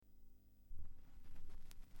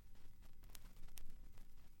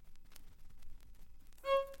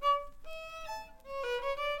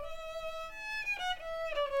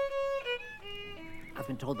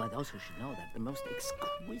been told by those who should know that the most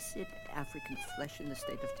exquisite African flesh in the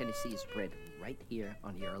state of Tennessee is bred right here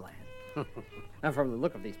on your land. And from the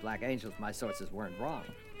look of these black angels, my sources weren't wrong.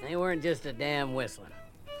 They weren't just a damn whistling.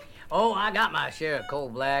 Oh, I got my share of coal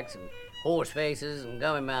blacks and horse faces and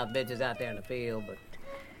gummy mouth bitches out there in the field, but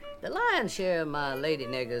the lion's share of my lady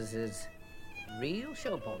niggers is real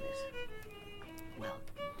show ponies. Well,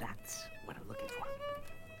 that's what I'm looking for.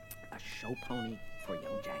 A show pony for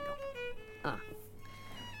young Django. Huh.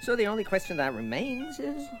 So the only question that remains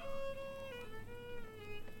is...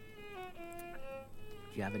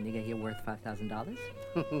 Do you have a nigger here worth $5,000?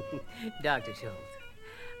 Dr. Schultz,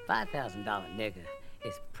 $5,000 nigger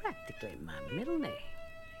is practically my middle name.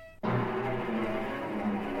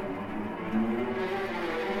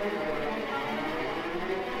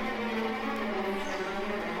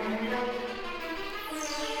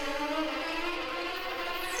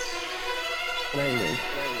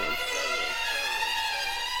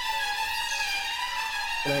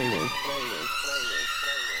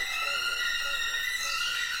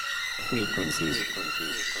 Frequencies.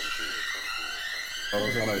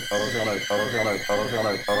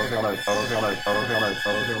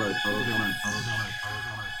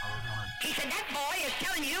 He said that boy is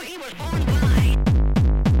telling you he was born blind.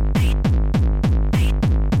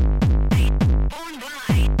 Born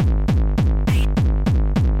blind. Born blind.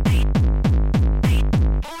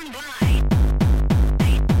 Born blind.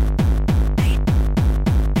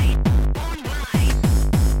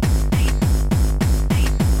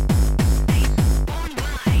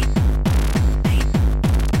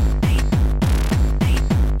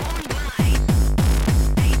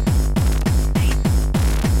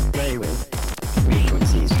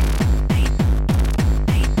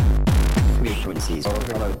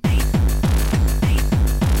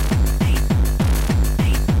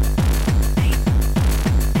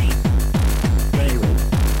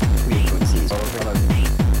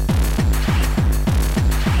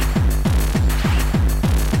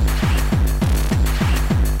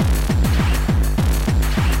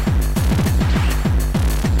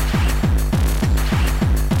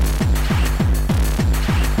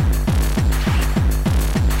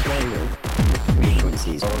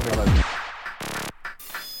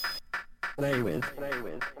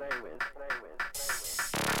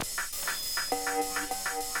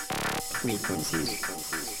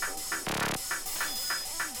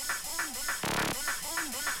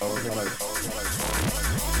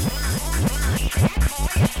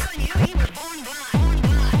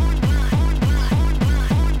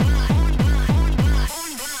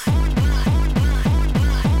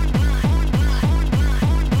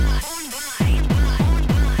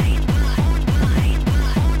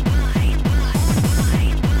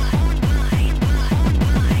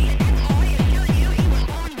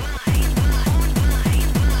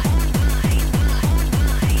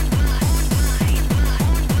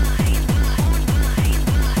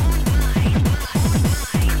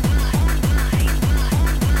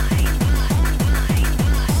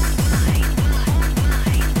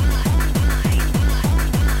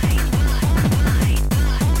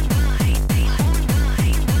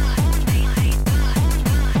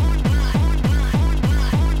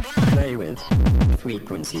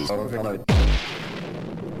 Frequencies.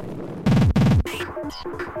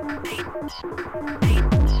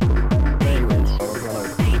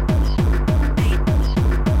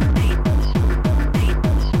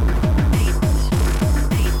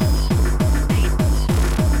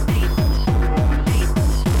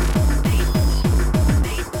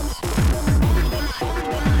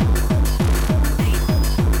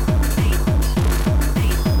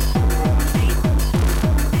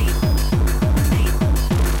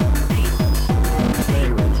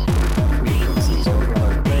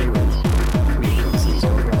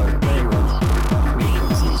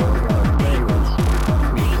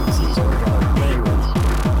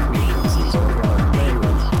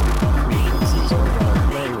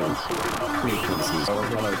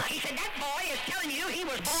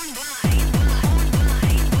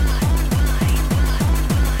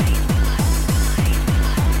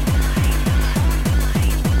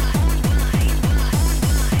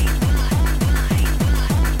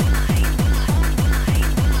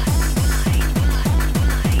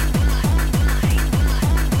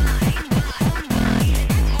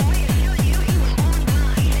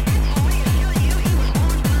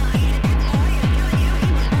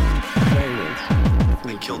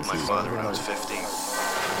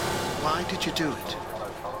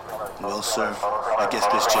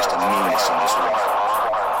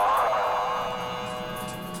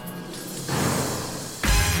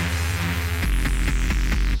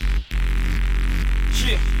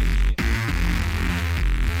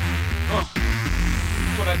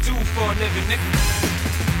 do for a living, nigga.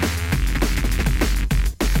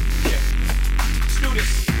 Yeah, let's do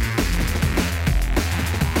this.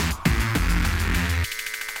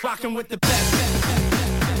 Rockin' with the best.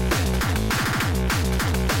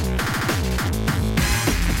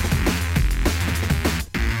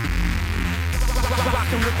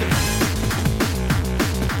 Rockin' with the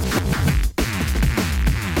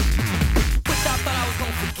But y'all thought I was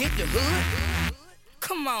gonna forget the hood?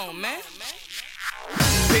 Come on, man.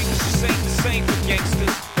 Dangerous ain't the same for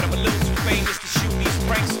gangsters, but I'm a little too famous to shoot these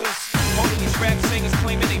pranksters. All of these rap singers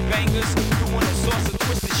claiming they bangers, doing all sorts of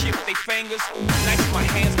twisted shit with they fingers. Nice with my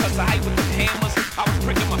hands, cause I hate with the hammers. I was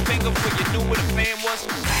pricking my finger for you knew where the fan was.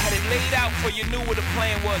 I had it laid out for you knew what the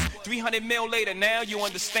plan was. 300 mil later, now you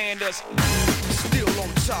understand us. Still on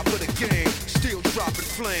top of the game, still dropping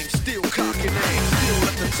flames, still cocking aim, still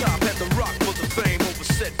at the top, had the rock for the fame over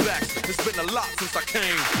setbacks. It's been a lot since I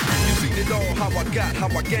came. You seen it all, how I got, how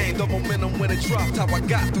I gained the momentum when it dropped, how I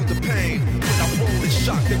got through the pain. When I rolled and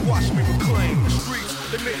shocked, they watched me reclaim the streets.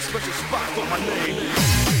 They made a special spot for my name.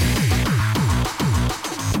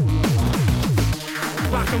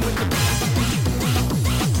 Rockin' with the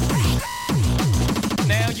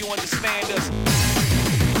now you understand us.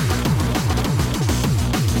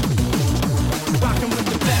 Rockin' with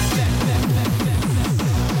the best.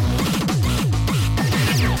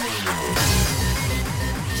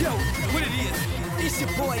 Yo, what it is? It's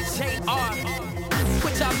your boy J.R.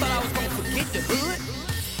 What y'all thought I was gonna forget the hood?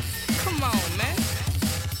 Come on, man.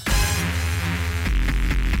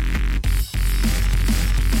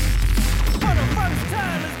 For the first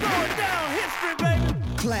time, it's going down history,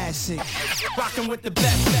 baby. Classic. Rockin' with the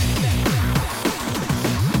best.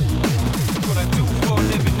 What I do for a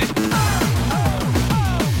living, nigga.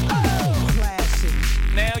 Classic.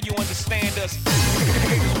 Now you understand us.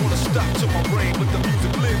 Haters wanna stop to my brain, but the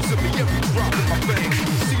music lives in me every drop in my veins.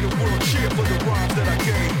 See the world cheer for the rhymes that I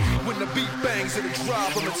gave. When the beat bangs and it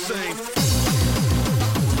drive, I'm insane.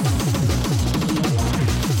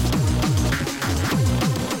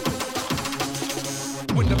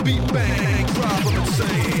 When the beat bang, drive, I'm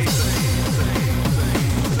insane.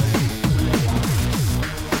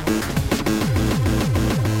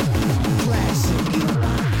 Classic.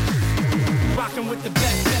 Rockin' with the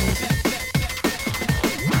best.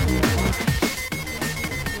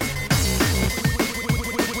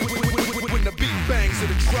 When the beat bangs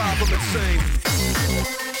and it drive, I'm insane.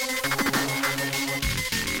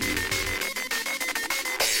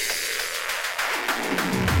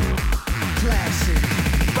 Classic.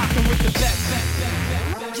 Rockin' with the best.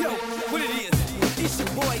 Yo, what it is? It's your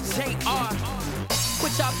boy J.R.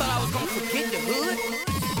 What y'all thought I was gonna forget the hood?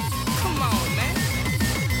 Come on, man.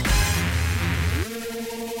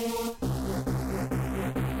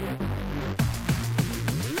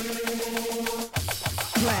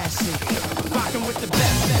 Classic. Rockin' with the best.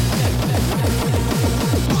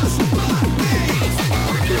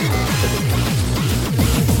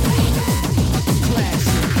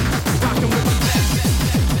 Rockin' with the best.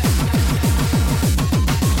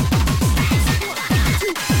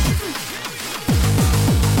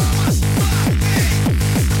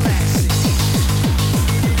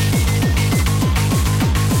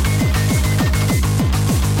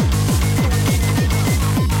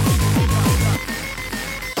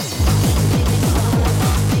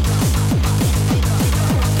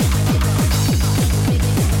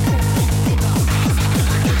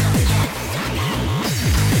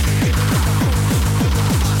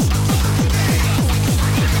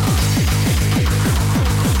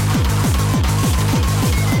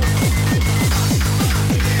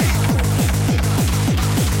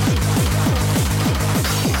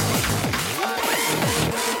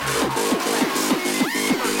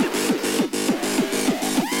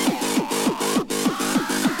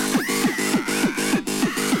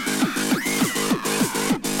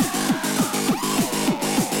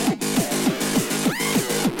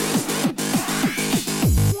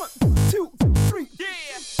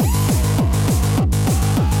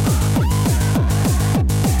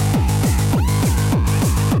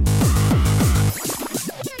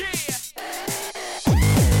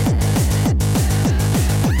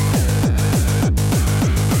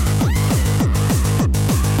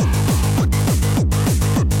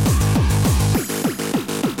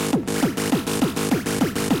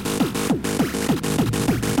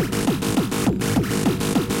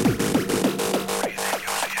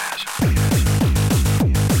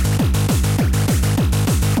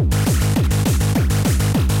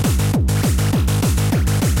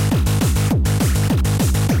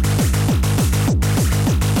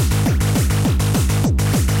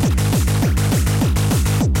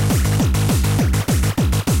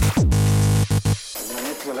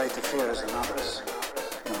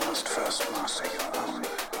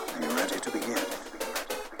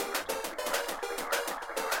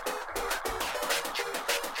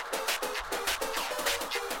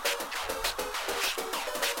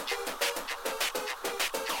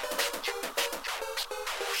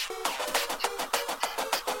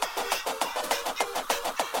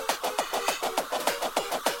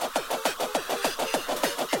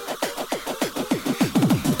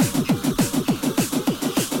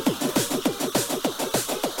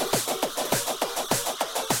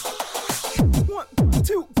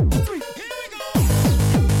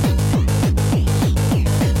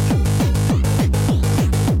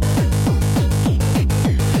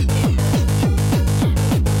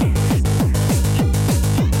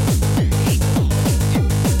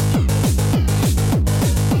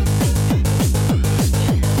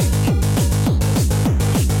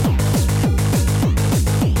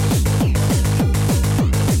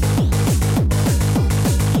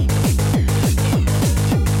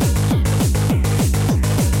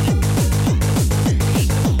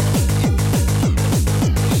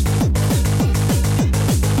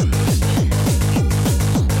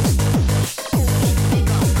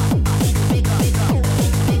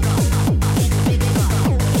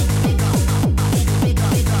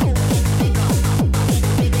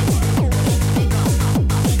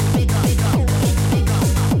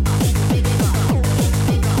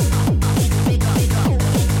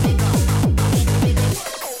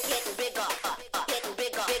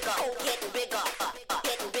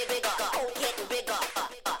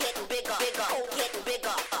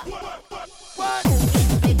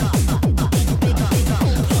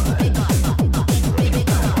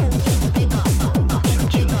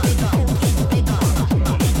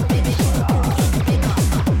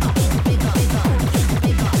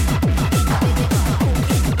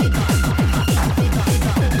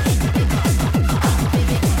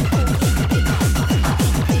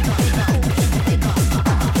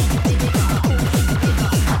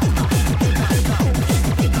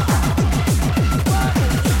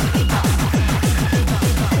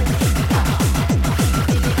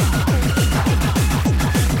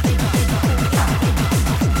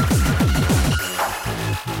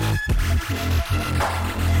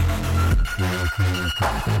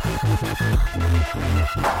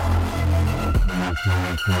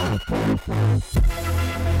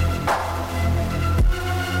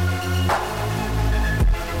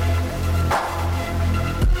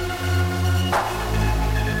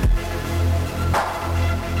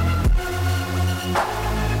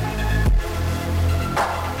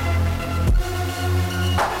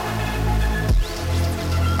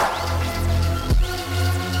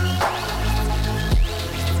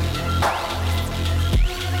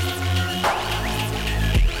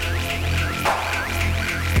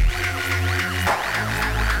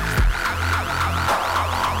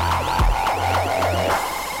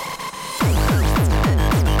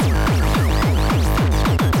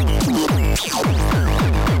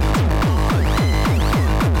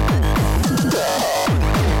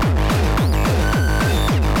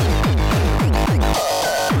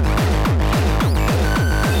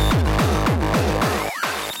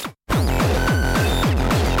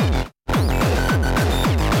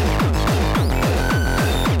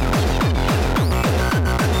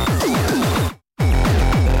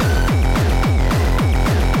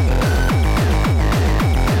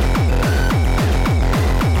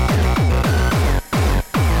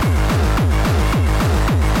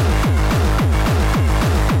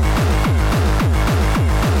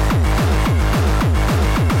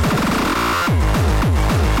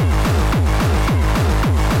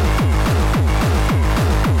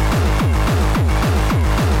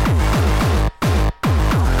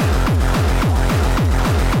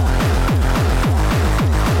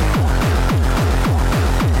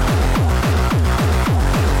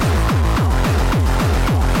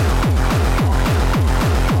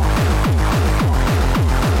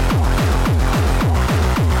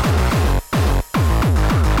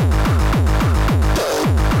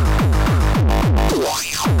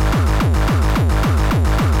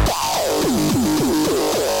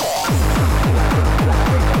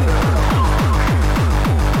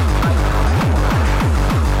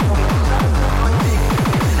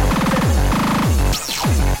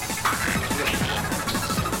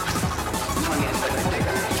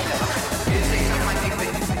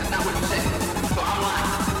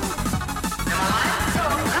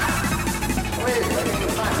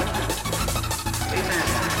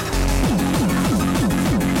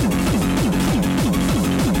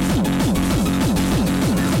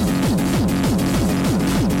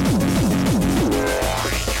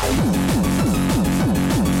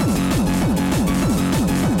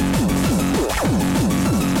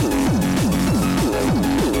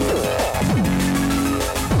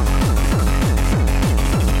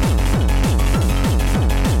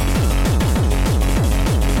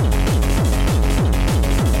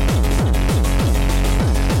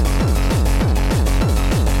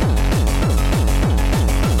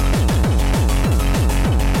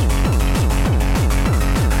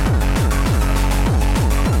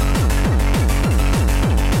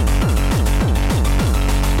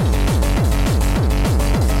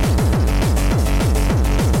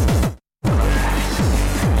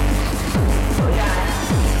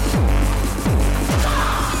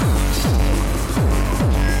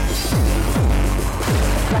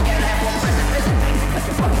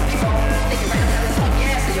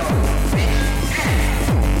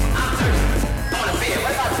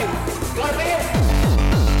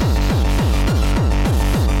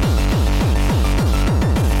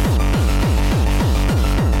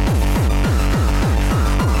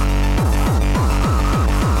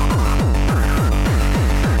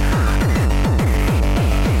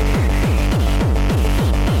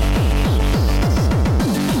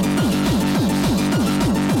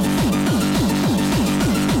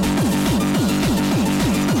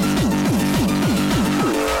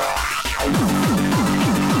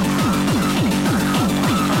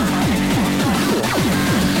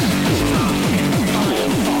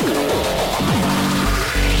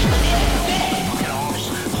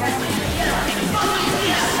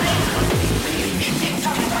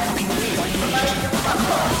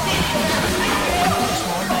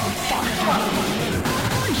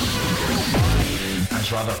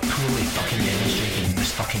 rather poorly fucking demonstrated in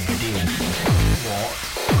this fucking video. What?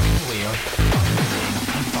 Where?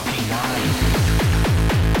 And fucking why?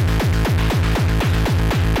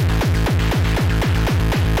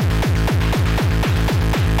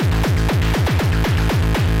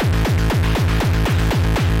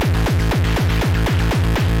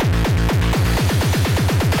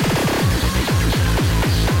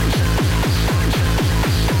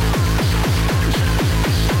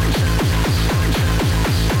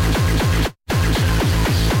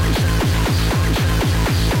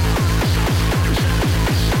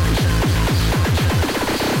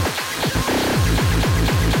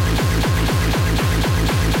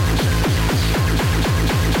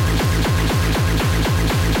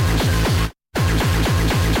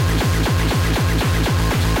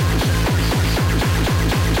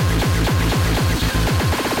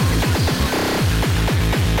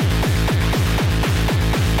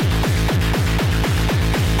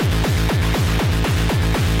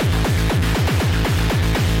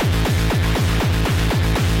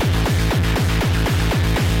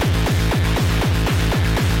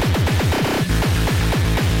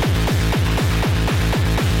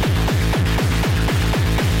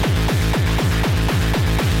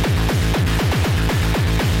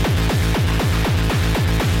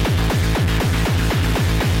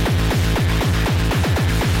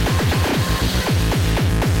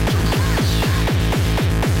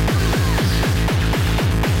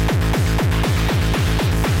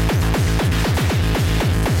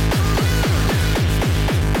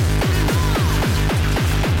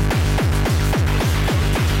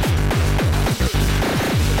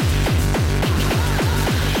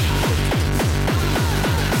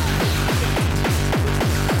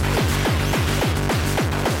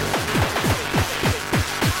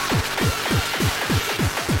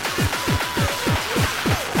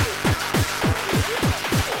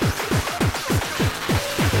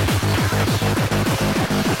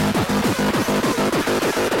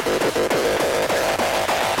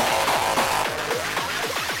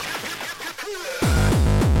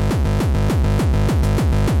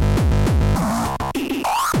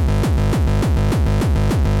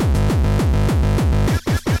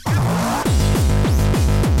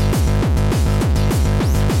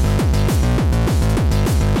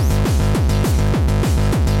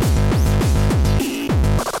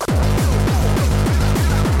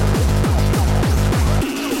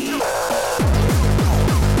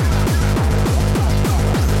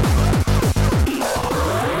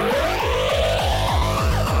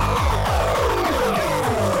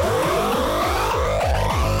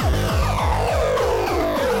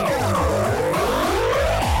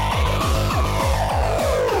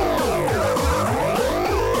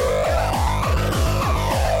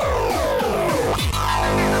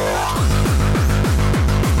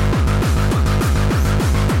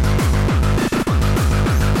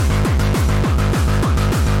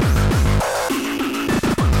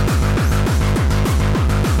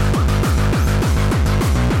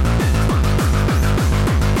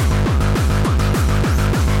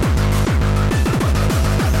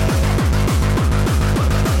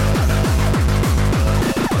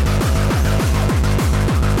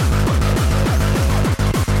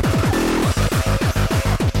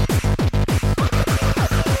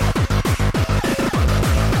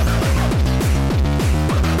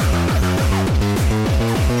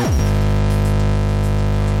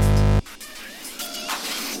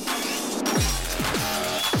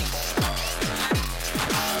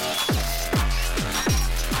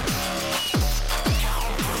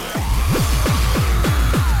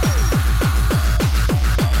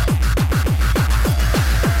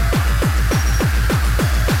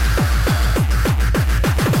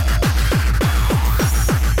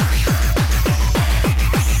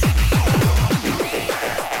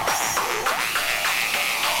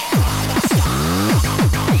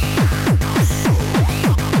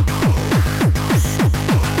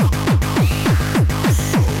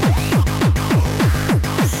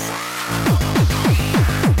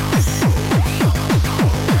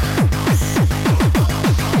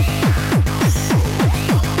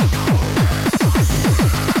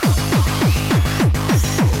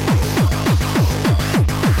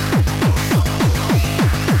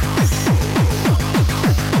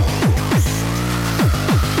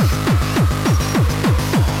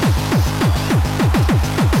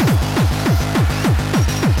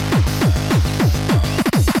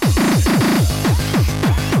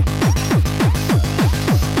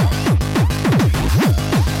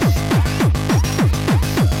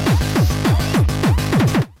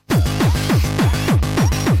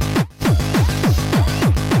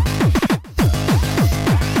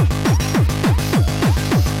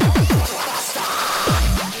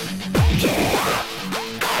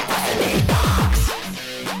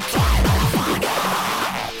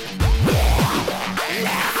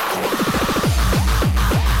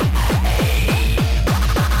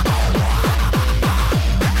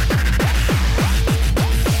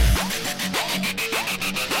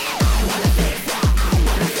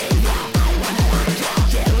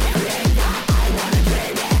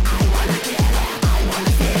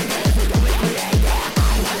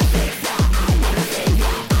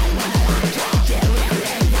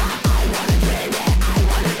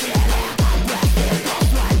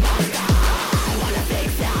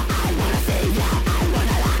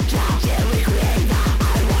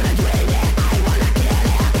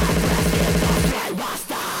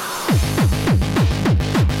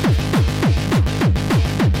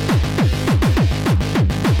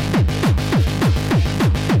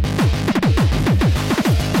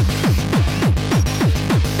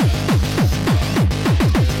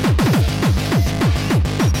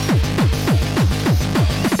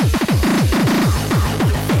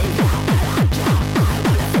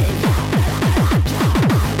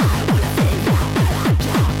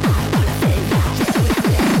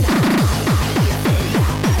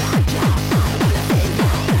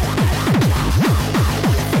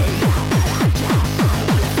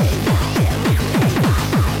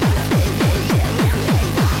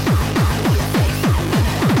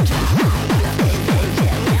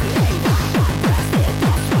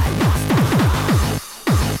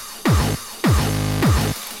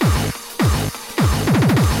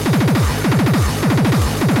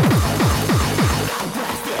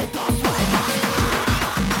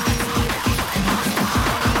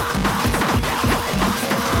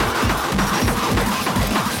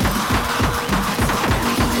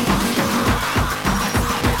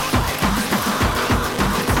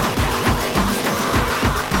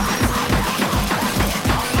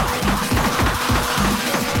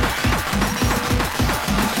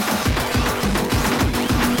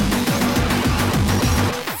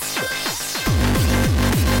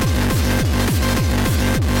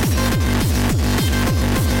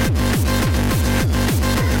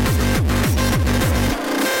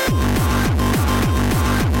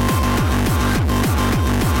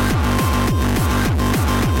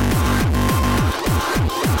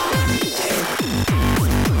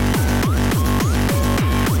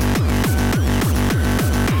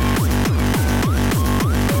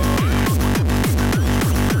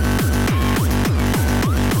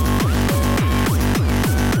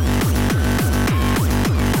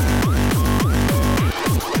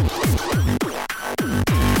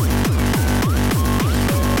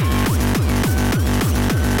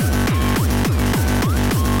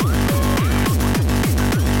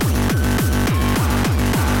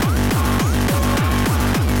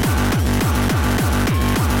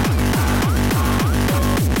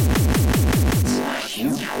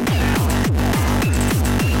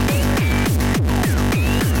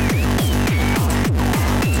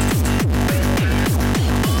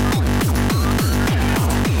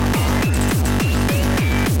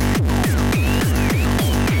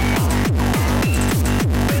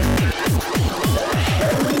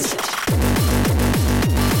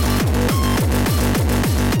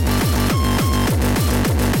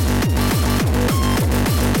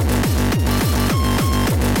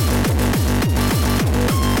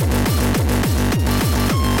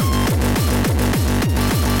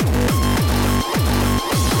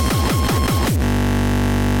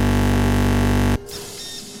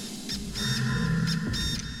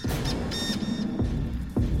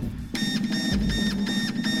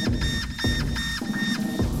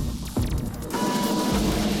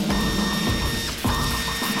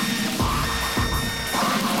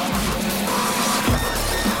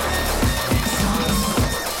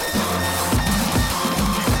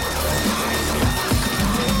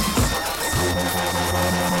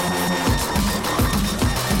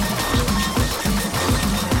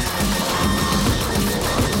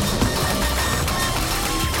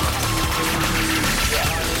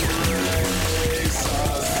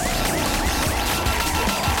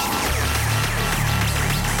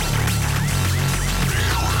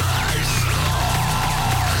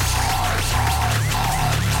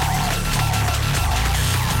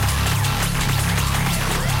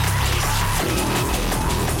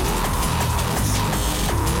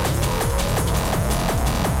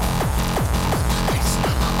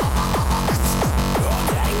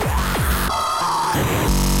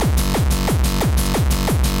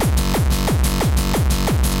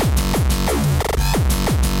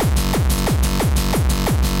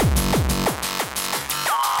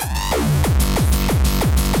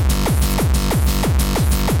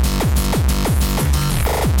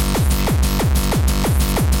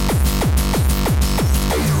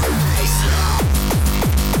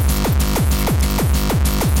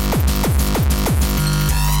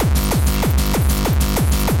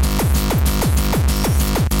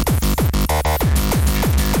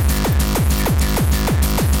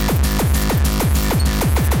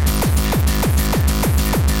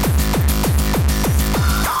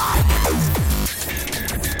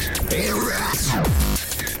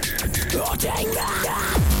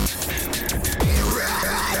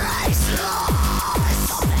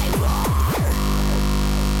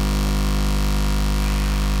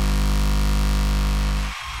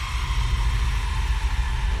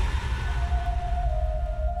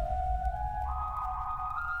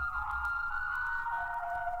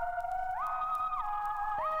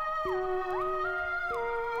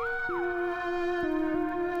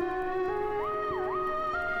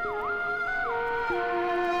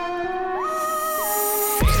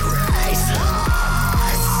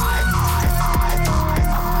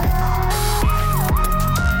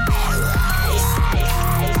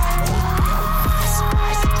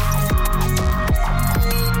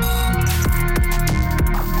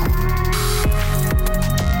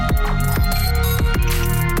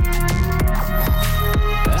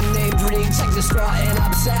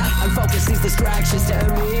 Distractions tear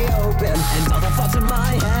me open, and all the thoughts in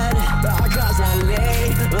my head are constantly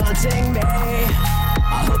haunting me.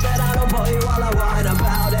 I hope that I don't bore you while I whine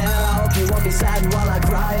about it. I hope you won't be sad while I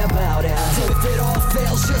cry about it. If it all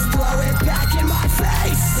fails, just throw it back in my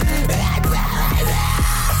face.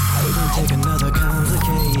 We don't take another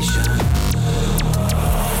complication.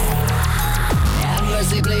 Have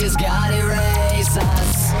mercy, please, God, erase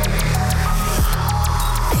us.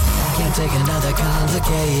 Can't take another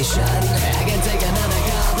complication. I can't take another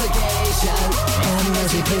complication. Have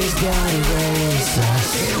mercy, please, God, erase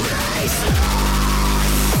us. Erase us.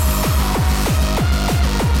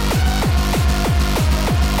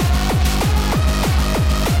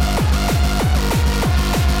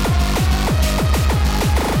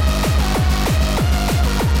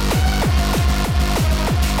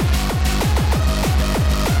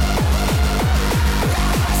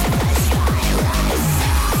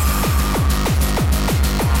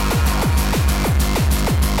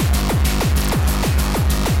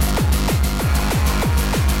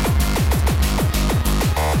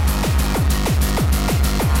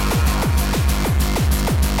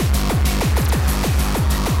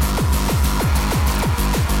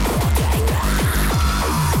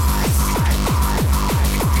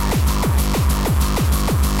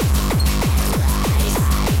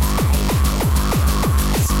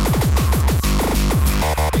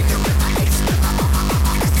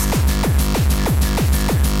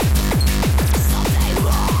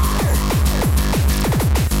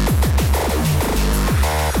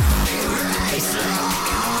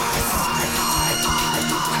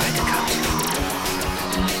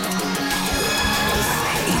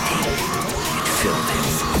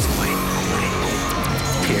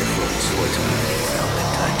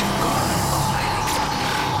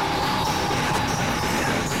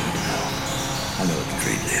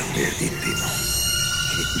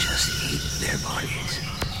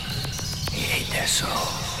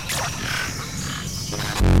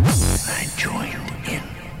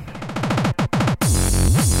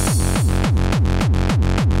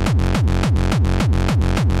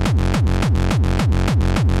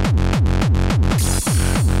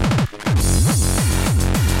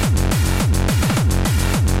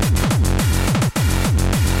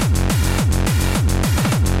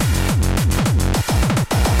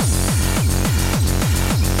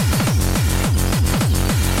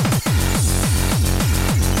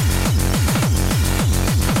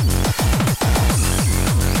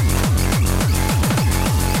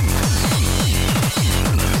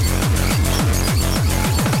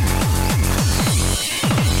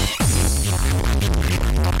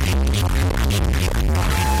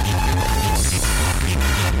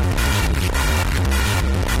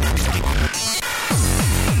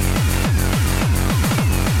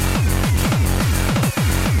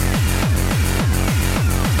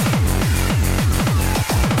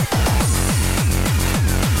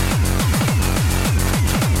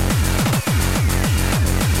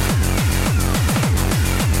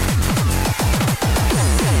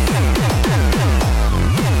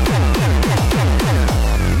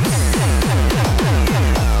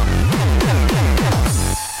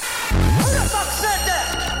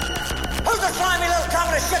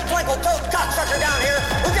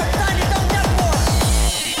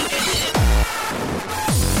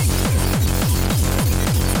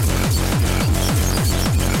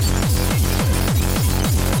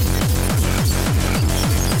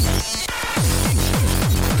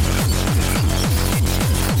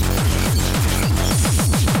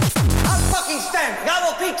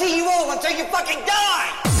 until you fucking die!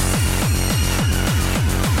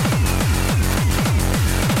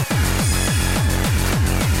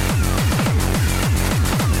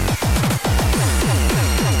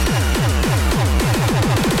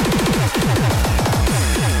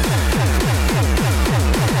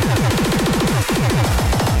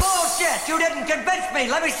 Bullshit! You didn't convince me!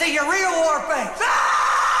 Let me see your real war face! Ah!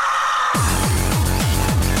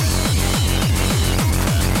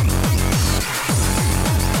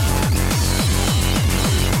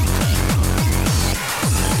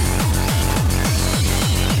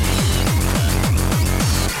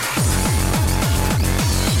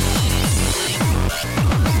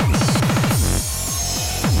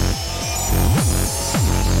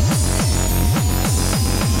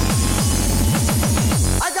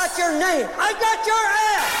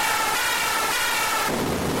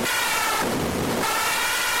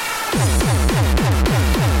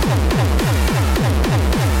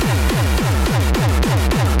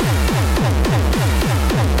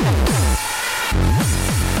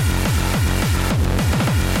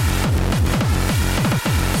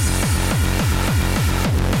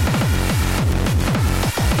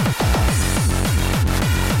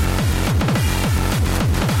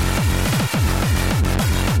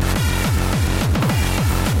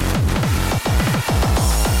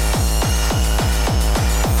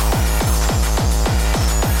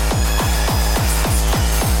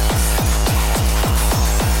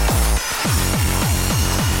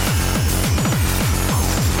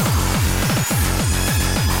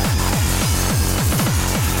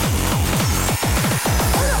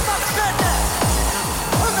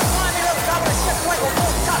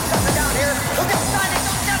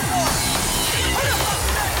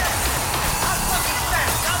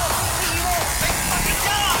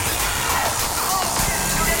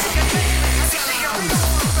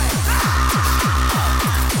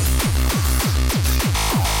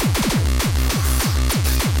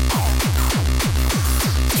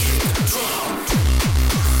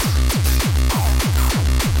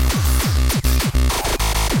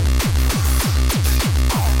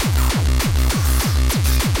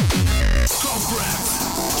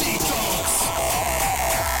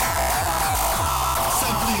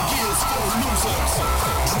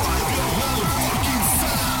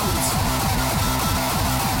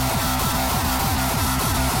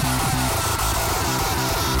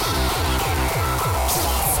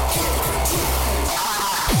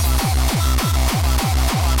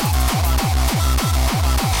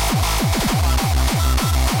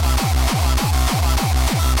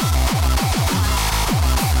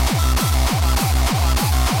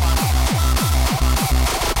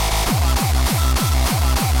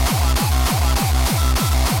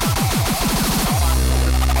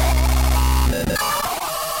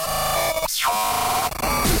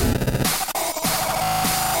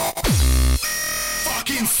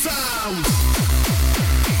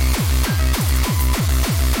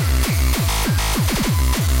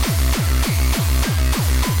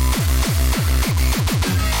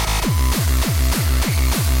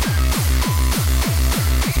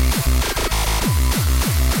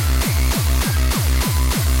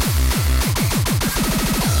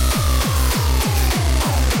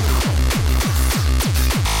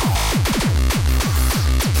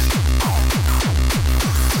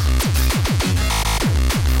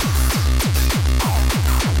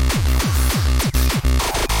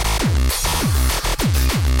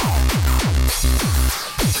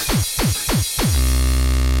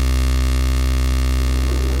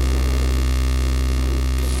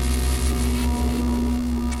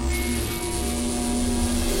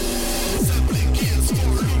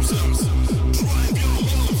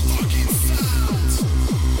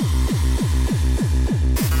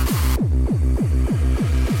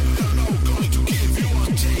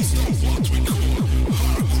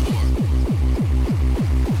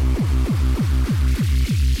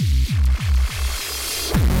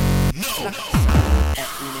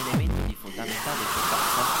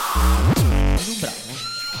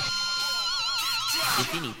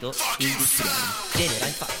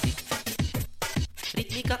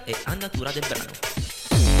 ritmica e andatura del brano.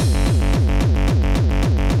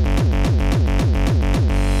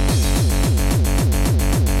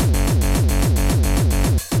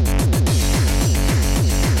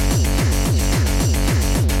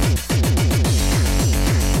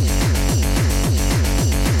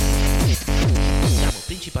 Possiamo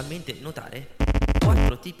principalmente notare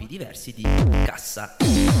 4 tipi diversi di cassa.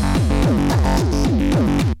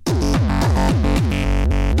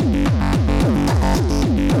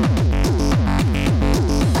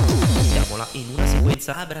 Mettiamola in una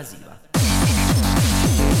sequenza abrasiva.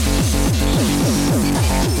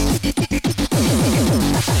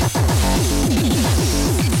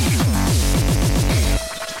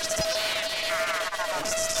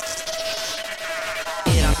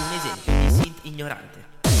 Era un esempio di synth ignorante.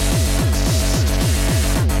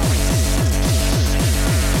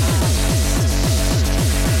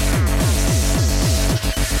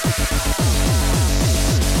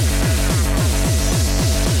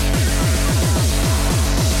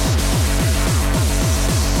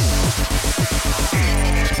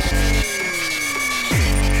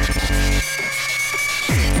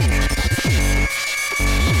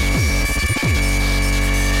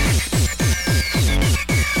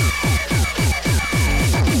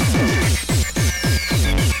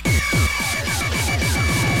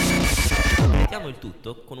 Mettiamo il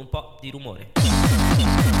tutto con un po' di rumore.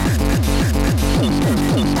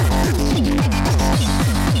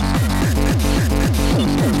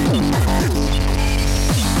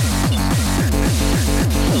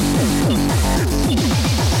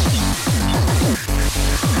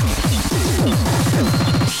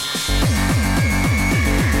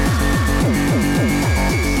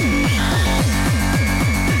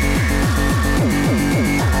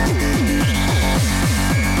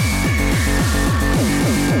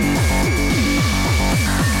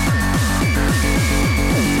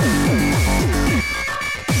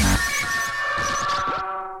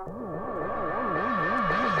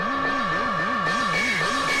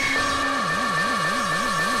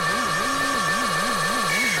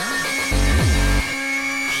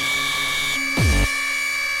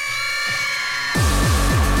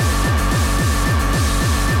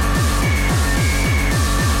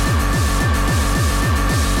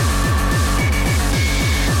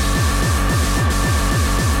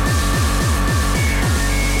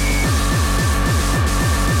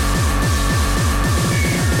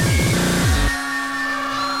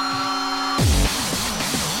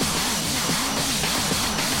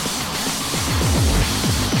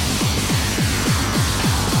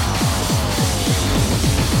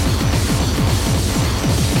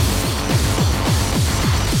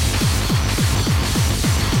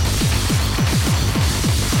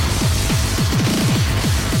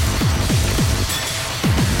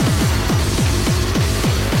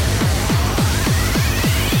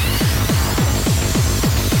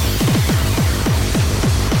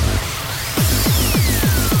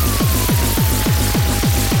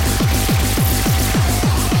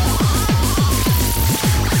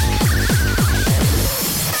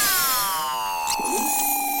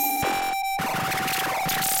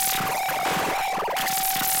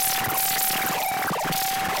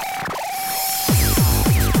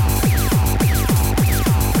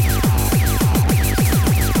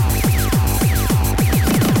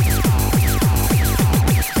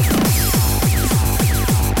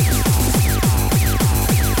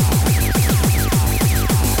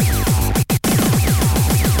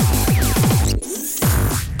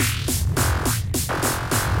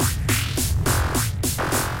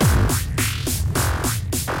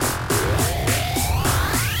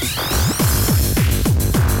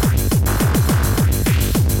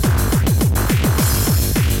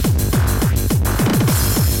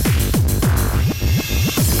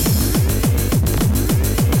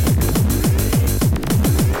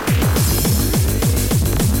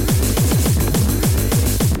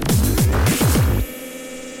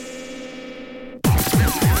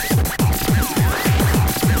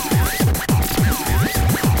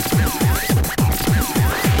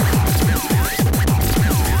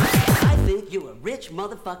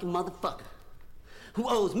 Motherfucking motherfucker who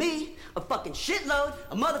owes me a fucking shitload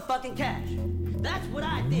of motherfucking cash. That's what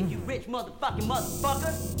I think, you rich motherfucking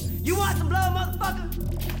motherfucker. You want some blow,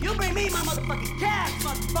 motherfucker? You bring me my motherfucking cash,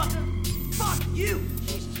 motherfucker. Fuck you.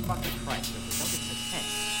 Jesus fucking Christ, Ricky, don't get so tense.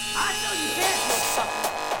 I know you can't, motherfucker.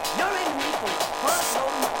 You're in me for a fuckload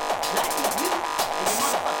of money. And I think you and your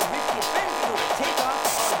motherfucking rich kid friends are gonna take off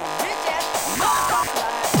all your rich ass motherfucking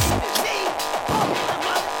lives and me off my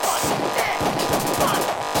motherfucking dick. Fuck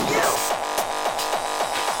you.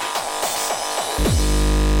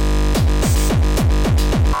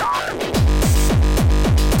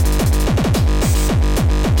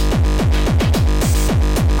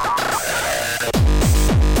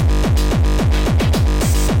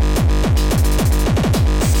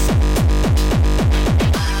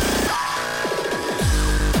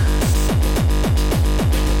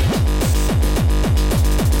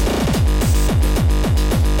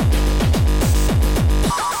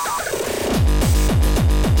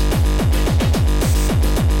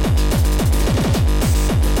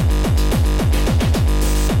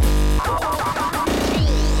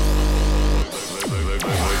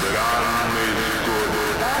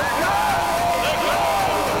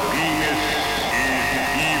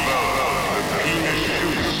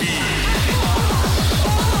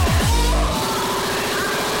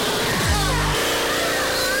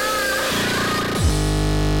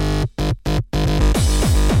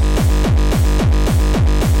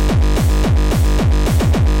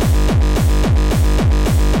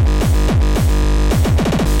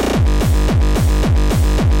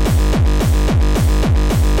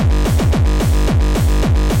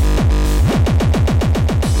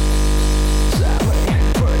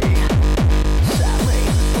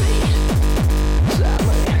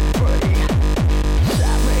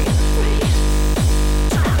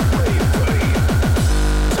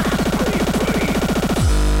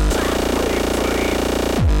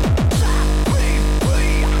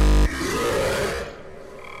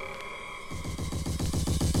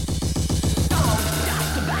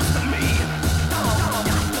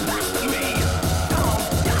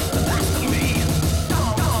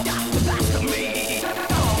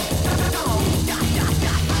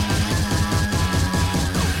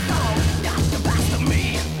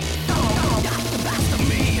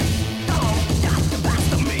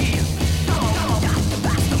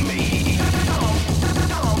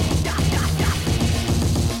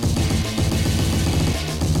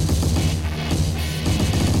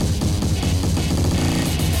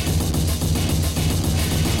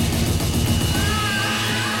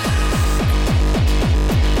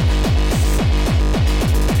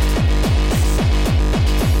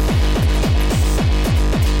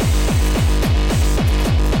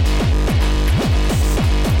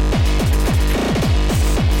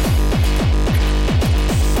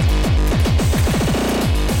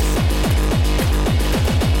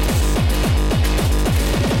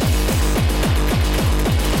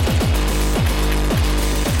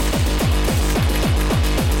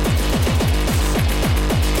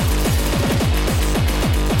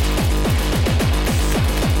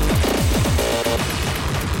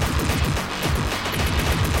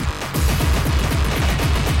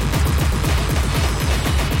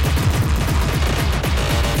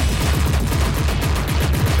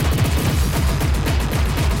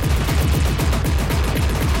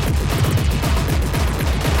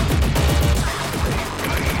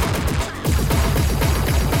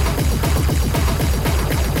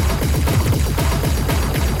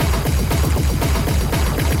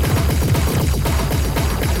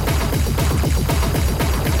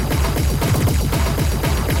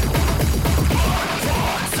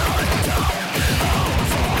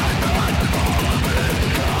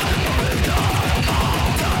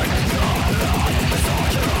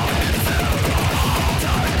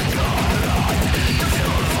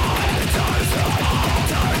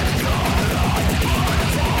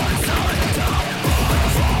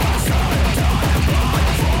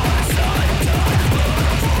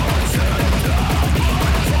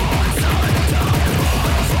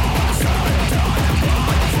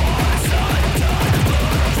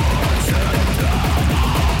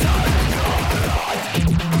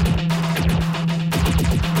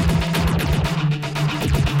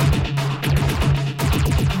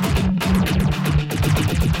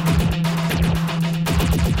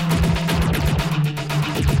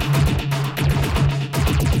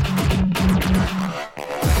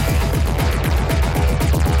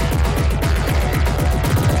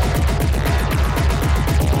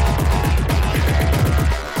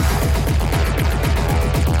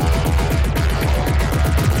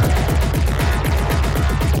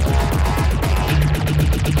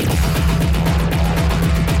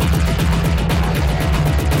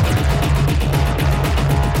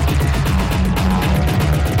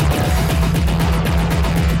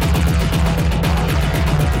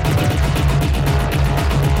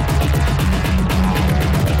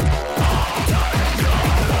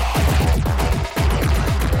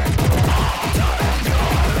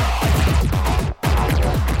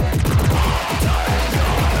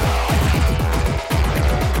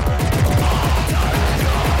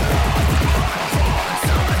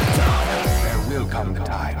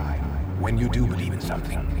 you do believe in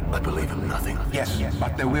something. I believe in nothing. Yes,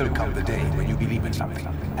 but there will come the day when you believe in something,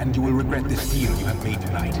 and you will regret this deal you have made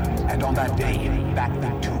tonight. And on that day, that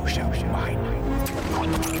thing too shall be mine.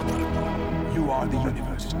 You are the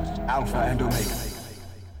universe, Alpha and Omega.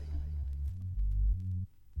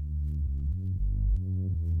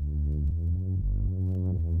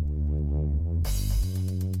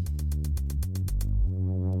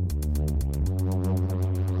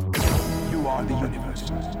 You are the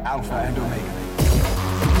universe, Alpha and Omega.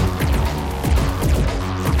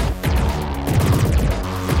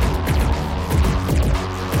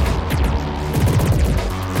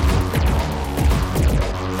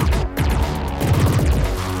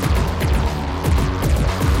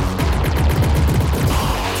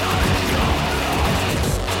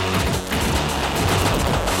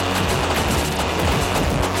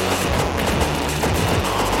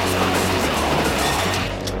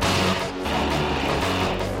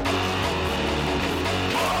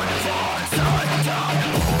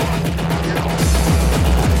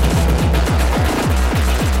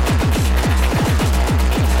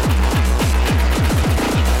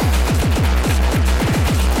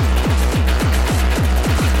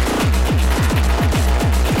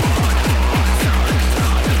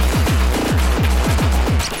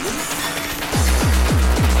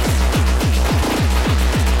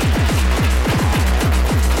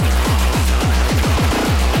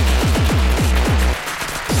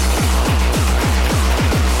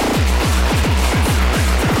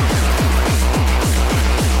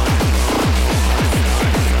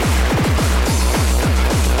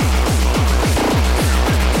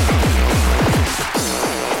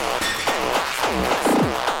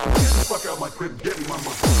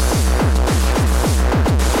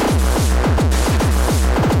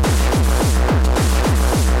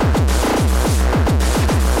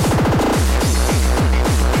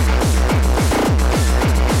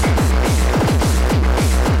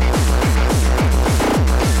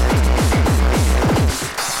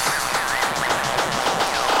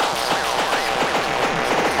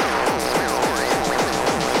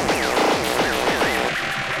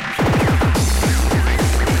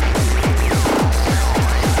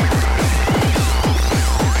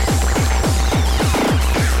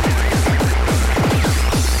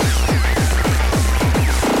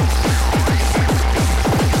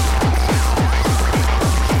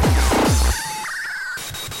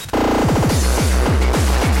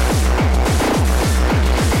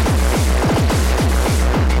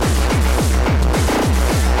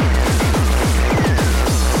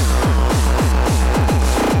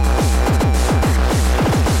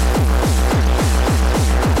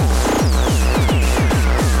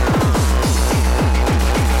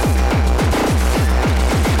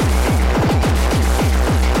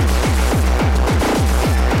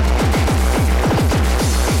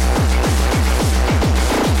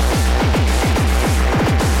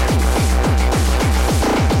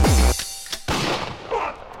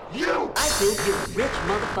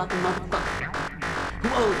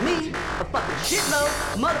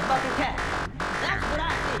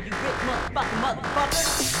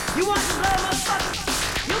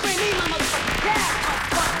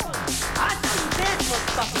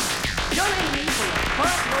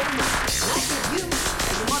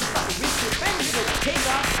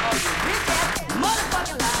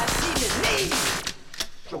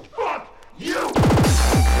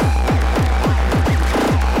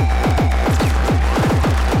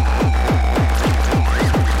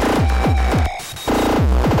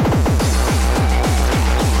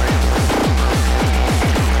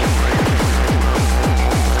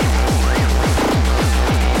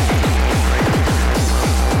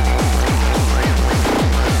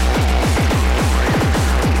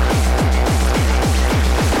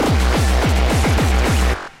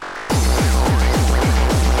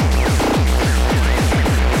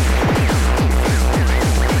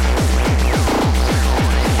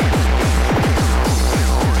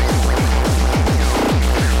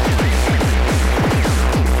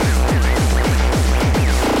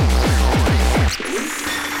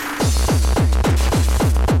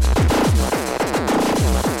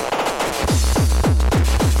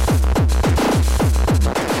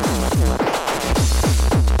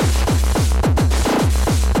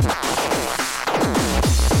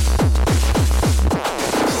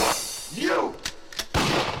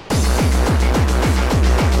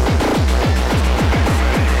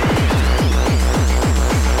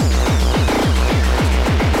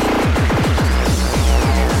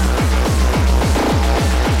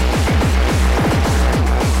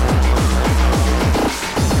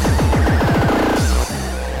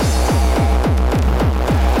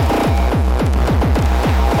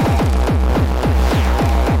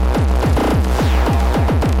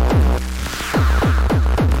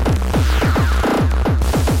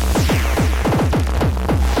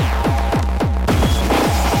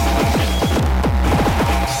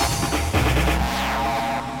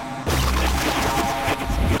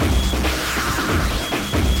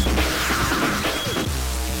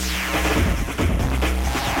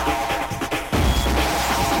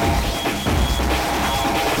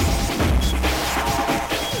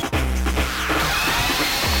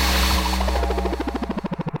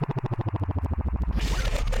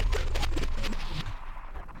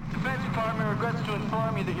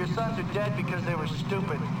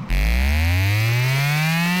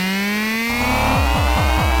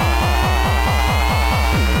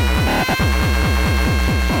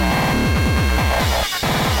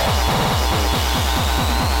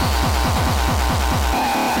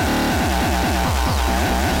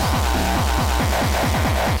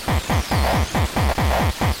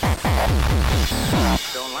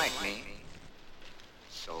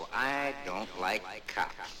 don't like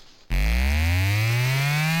cops.